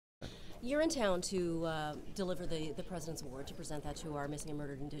You're in town to deliver the President's Award, to present that to our Missing and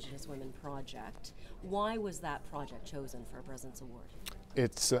Murdered Indigenous Women project. Why was that project chosen for a President's Award?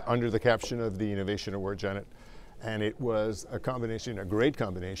 It's under the caption of the Innovation Award, Janet, and it was a combination, a great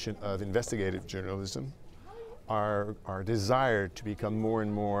combination of investigative journalism, our desire to become more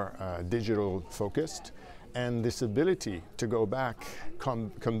and more digital focused, and this ability to go back,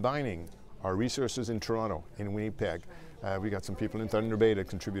 combining our resources in Toronto, in Winnipeg. We got some people in Thunder Bay that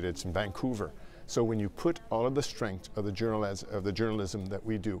contributed, some Vancouver. So when you put all of the strength of the journalism that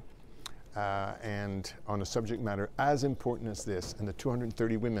we do, and on a subject matter as important as this, and the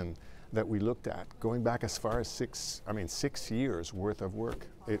 230 women that we looked at, going back as far as 6 years worth of work,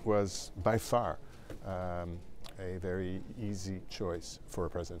 it was by far a very easy choice for a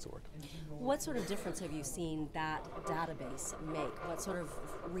President's Award. What sort of difference have you seen that database make? What sort of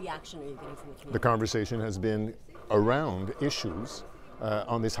reaction are you getting from the community? The conversation has been around issues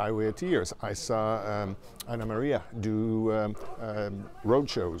on this highway of tears. I saw Ana Maria do road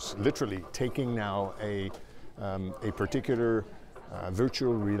shows, literally taking now a particular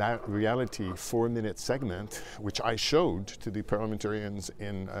virtual reality 4-minute segment, which I showed to the parliamentarians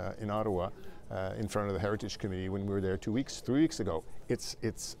in Ottawa in front of the Heritage Committee when we were there 3 weeks ago.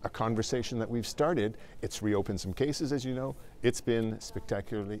 It's a conversation that we've started. It's reopened some cases, as you know. It's been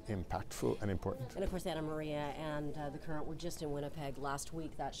spectacularly impactful and important. And of course, Ana Maria and the Current were just in Winnipeg last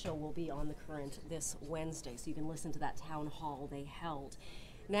week. That show will be on the Current this Wednesday, so you can listen to that town hall they held.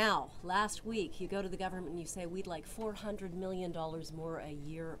 Now, last week, you go to the government and you say, we'd like $400 million more a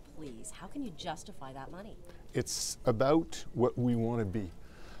year, please. How can you justify that money? It's about what we want to be.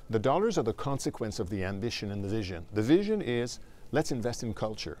 The dollars are the consequence of the ambition and the vision. The vision is, let's invest in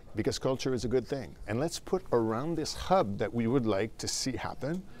culture, because culture is a good thing. And let's put around this hub that we would like to see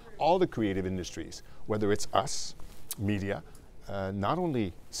happen, all the creative industries, whether it's us, media, not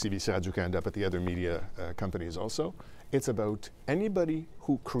only CBC Radio Canada, but the other media companies also. It's about anybody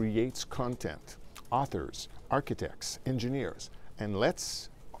who creates content, authors, architects, engineers, and let's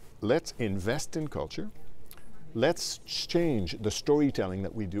invest in culture. Let's change the storytelling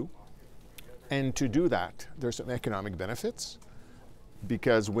that we do. And to do that, there's some economic benefits,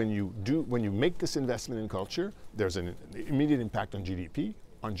 because when you make this investment in culture, there's an immediate impact on GDP,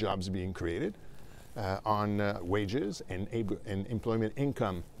 on jobs being created, on wages and employment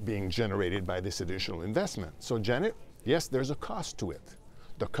income being generated by this additional investment. So Janet, yes, there's a cost to it.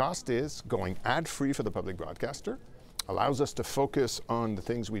 The cost is going ad-free for the public broadcaster, allows us to focus on the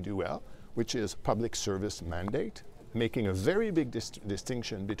things we do well, which is public service mandate, making a very big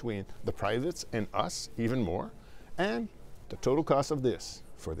distinction between the privates and us, even more, and the total cost of this,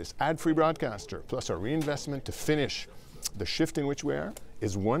 for this ad-free broadcaster, plus our reinvestment to finish the shift in which we are,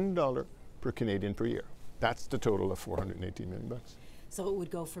 is $1 per Canadian per year. That's the total of $418 million. So it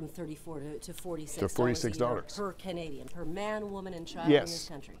would go from $34 to $46 to $46 per Canadian, per man, woman, and child yes. in this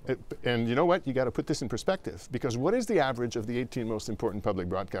country. And you know what? You got to put this in perspective, because what is the average of the 18 most important public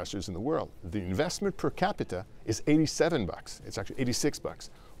broadcasters in the world? The investment per capita is $87. It's actually $86.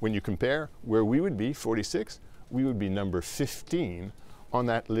 When you compare where we would be, 46, we would be number 15 on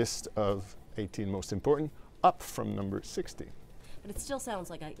that list of 18 most important, up from number 60. But it still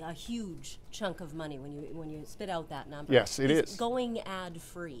sounds like a huge chunk of money when you spit out that number. Yes, it is. Going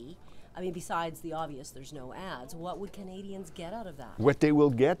ad-free, I mean, besides the obvious, there's no ads, what would Canadians get out of that? What they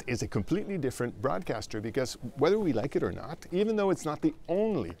will get is a completely different broadcaster, because whether we like it or not, even though it's not the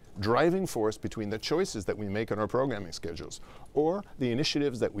only driving force between the choices that we make on our programming schedules or the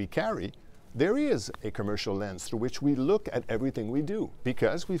initiatives that we carry, there is a commercial lens through which we look at everything we do,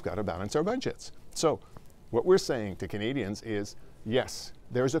 because we've got to balance our budgets. So what we're saying to Canadians is, yes,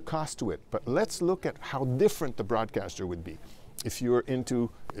 there's a cost to it, but let's look at how different the broadcaster would be. If you're into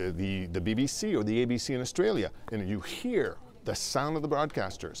the BBC or the ABC in Australia, and you hear the sound of the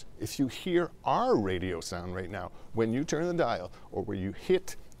broadcasters, if you hear our radio sound right now, when you turn the dial or where you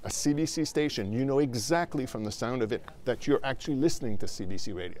hit a CBC station, you know exactly from the sound of it that you're actually listening to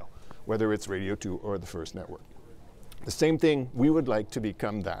CBC Radio, whether it's Radio 2 or the First Network. The same thing, we would like to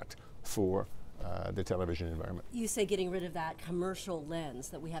become that for the television environment. You say getting rid of that commercial lens,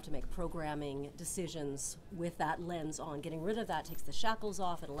 that we have to make programming decisions with that lens on. Getting rid of that takes the shackles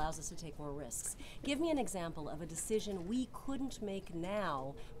off. It allows us to take more risks. Give me an example of a decision we couldn't make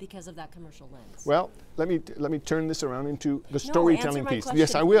now because of that commercial lens. Well, let me turn this around into the storytelling piece. Question,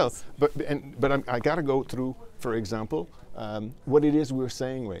 yes, I will. please. But I got to go through, for example, what it is we're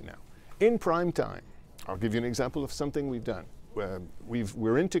saying right now. In prime time, I'll give you an example of something we've done.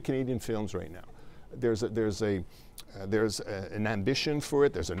 We're into Canadian films right now. There's an ambition for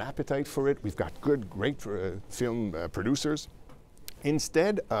it. There's an appetite for it. We've got great film producers,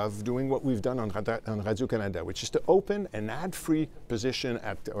 instead of doing what we've done on Radio-Canada, which is to open an ad-free position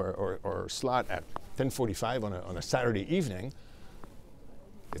at, or slot at 10:45 on a Saturday evening,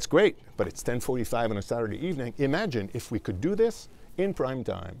 it's great, but it's 10:45 on a Saturday evening. Imagine if we could do this in prime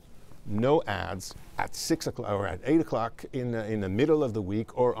time, no ads at 6 o'clock or at 8 o'clock in the middle of the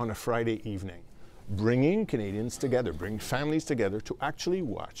week or on a Friday evening. Bringing Canadians together, bring families together to actually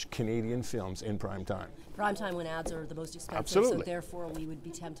watch Canadian films in prime time. Prime time when ads are the most expensive, Absolutely. so therefore we would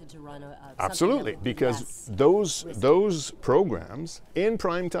be tempted to run a Absolutely, because those programs in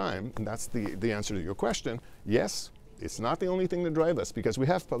prime time, and that's the answer to your question, yes, it's not the only thing that drive us, because we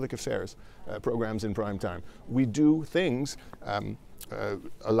have public affairs programs in prime time. We do things,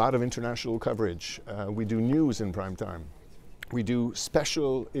 a lot of international coverage. We do news in prime time. We do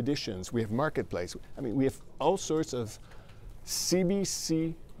special editions. We have Marketplace. I mean, we have all sorts of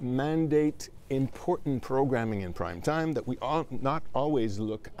CBC mandate important programming in prime time that we not always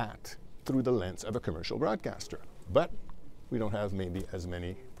look at through the lens of a commercial broadcaster. But we don't have maybe as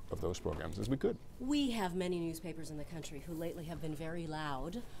many of those programs as we could. We have many newspapers in the country who lately have been very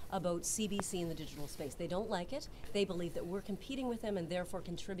loud about CBC in the digital space. They don't like it. They believe that we're competing with them and therefore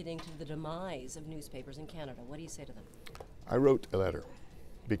contributing to the demise of newspapers in Canada. What do you say to them? I wrote a letter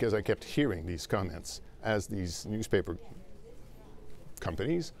because I kept hearing these comments as these newspaper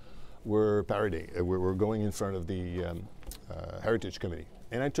companies were going in front of the Heritage Committee.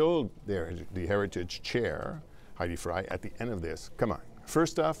 And I told the Heritage Chair, Heidi Fry, at the end of this, come on,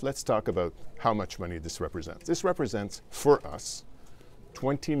 first off, let's talk about how much money this represents. This represents, for us,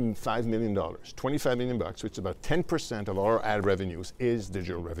 $25 million, $25 million bucks, which is about 10% of our ad revenues is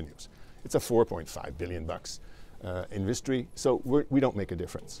digital revenues. It's a $4.5 billion bucks industry, so we don't make a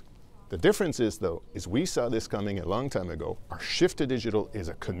difference. The difference is, though, is we saw this coming a long time ago. Our shift to digital is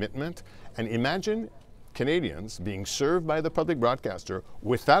a commitment, and imagine Canadians being served by the public broadcaster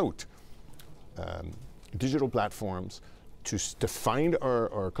without digital platforms to find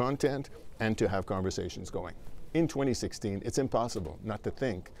our content and to have conversations going. In 2016, it's impossible not to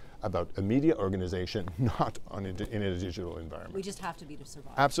think about a media organization not in a digital environment. We just have to be to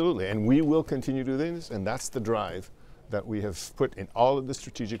survive. Absolutely, and we will continue to do this, and that's the drive that we have put in all of the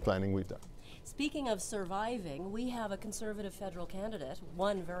strategic planning we've done. Speaking of surviving, we have a Conservative federal candidate,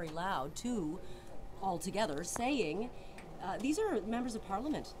 one very loud, two altogether, saying these are members of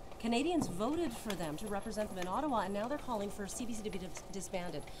Parliament. Canadians voted for them to represent them in Ottawa, and now they're calling for CBC to be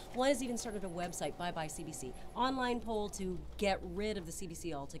disbanded. One has even started a website, Bye Bye CBC, online poll to get rid of the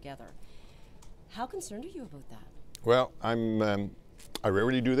CBC altogether. How concerned are you about that? Well, I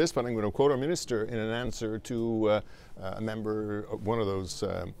rarely do this, but I'm going to quote our minister in an answer to a member, one of those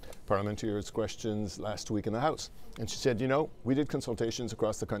parliamentarians' questions last week in the House. And she said, you know, we did consultations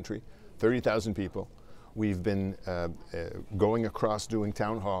across the country, 30,000 people. We've been going across doing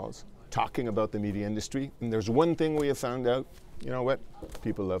town halls, talking about the media industry, and there's one thing we have found out, you know what,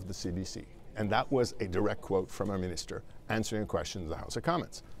 people love the CBC. And that was a direct quote from our minister answering a question in the House of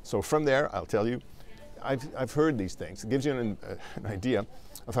Commons. So from there, I'll tell you, I've heard these things. It gives you an idea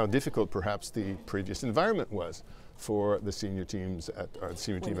of how difficult perhaps the previous environment was for the senior teams or the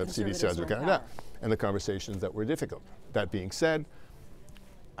senior team at CBC Radio-Canada, and the conversations that were difficult. That being said,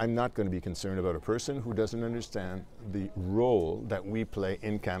 I'm not going to be concerned about a person who doesn't understand the role that we play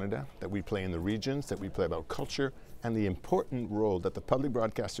in Canada, that we play in the regions, that we play about culture, and the important role that the public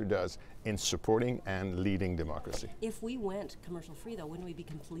broadcaster does in supporting and leading democracy. If we went commercial free, though, wouldn't we be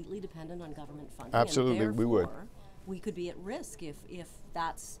completely dependent on government funding? Absolutely, we would. We could be at risk if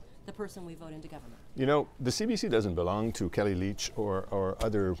that's the person we vote into government. You know, the CBC doesn't belong to Kelly Leach or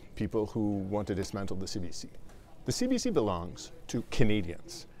other people who want to dismantle the CBC. The CBC belongs to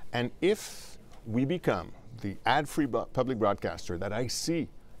Canadians. And if we become the ad-free public broadcaster that I see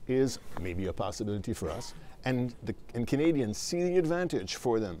is maybe a possibility for us, and Canadians see the advantage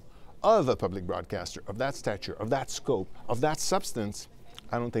for them of a public broadcaster of that stature, of that scope, of that substance,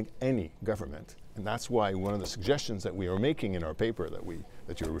 I don't think any government, and that's why one of the suggestions that we are making in our paper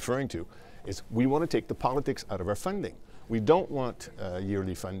that you're referring to is we want to take the politics out of our funding. We don't want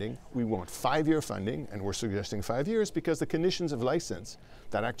yearly funding. We want 5-year funding, and we're suggesting 5 years because the conditions of license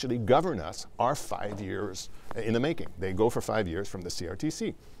that actually govern us are 5 years in the making. They go for 5 years from the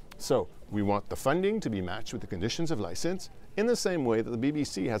CRTC. So we want the funding to be matched with the conditions of license in the same way that the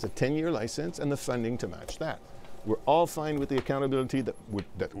BBC has a 10-year license and the funding to match that. We're all fine with the accountability that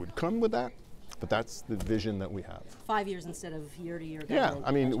would come with that, but that's the vision that we have. 5 years instead of year to year. Yeah,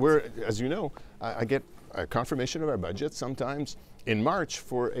 I mean, as you know, I get a confirmation of our budget sometimes in March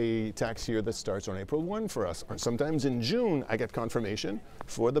for a tax year that starts on April 1 for us. Or sometimes in June, I get confirmation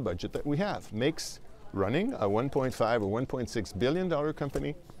for the budget that we have. Makes running a $1.5 or $1.6 billion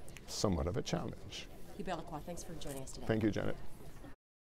company, somewhat of a challenge. Hubert Lacroix, thanks for joining us today. Thank you, Janet.